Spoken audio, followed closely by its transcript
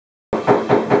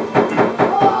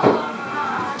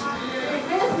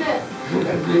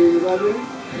Yeah.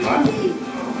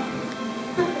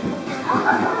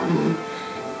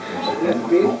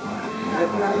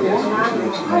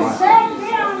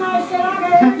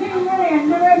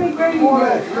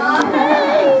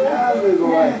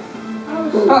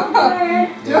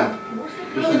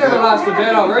 You never lost a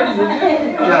bet already, did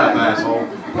you? Shut up, asshole.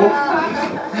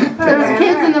 There's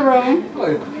kids in the room.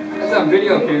 That's on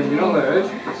video cam, you know that, right?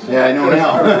 Yeah, I know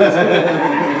now.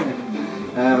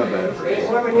 I'm a bad Ain't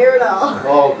warm in here at all.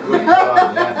 Oh, good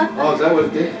God, yeah. Oh, is that what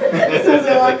it did? As soon as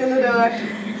I walked in the door.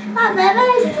 Not that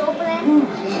nice.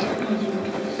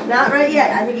 Not right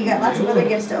yet. I think you got lots of other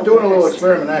gifts to open. Doing a little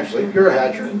experiment, actually. You're a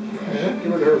hatcher.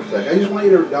 Give it to her for a sec. I just want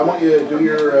you to, I want you to do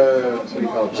your, what do you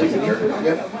call it, signature.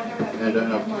 Yep. And,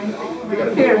 no, you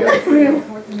gotta do it.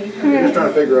 You're just trying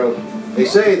to figure out, they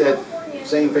say that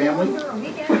same family.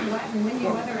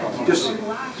 Just,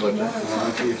 what's that?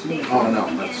 Oh, no,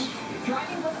 that's.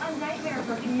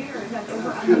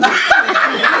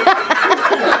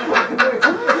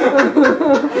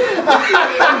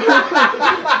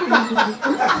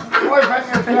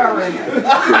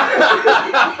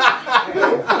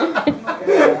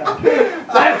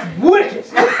 That's wicked!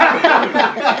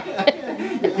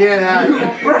 You can't have it.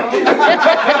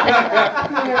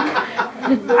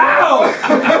 Ow!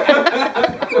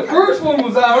 The first one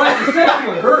was alright, the second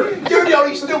one hurt. You're the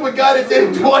only stupid guy that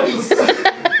did it twice.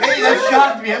 Hey, that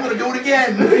shocked me. I'm gonna do it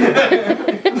again.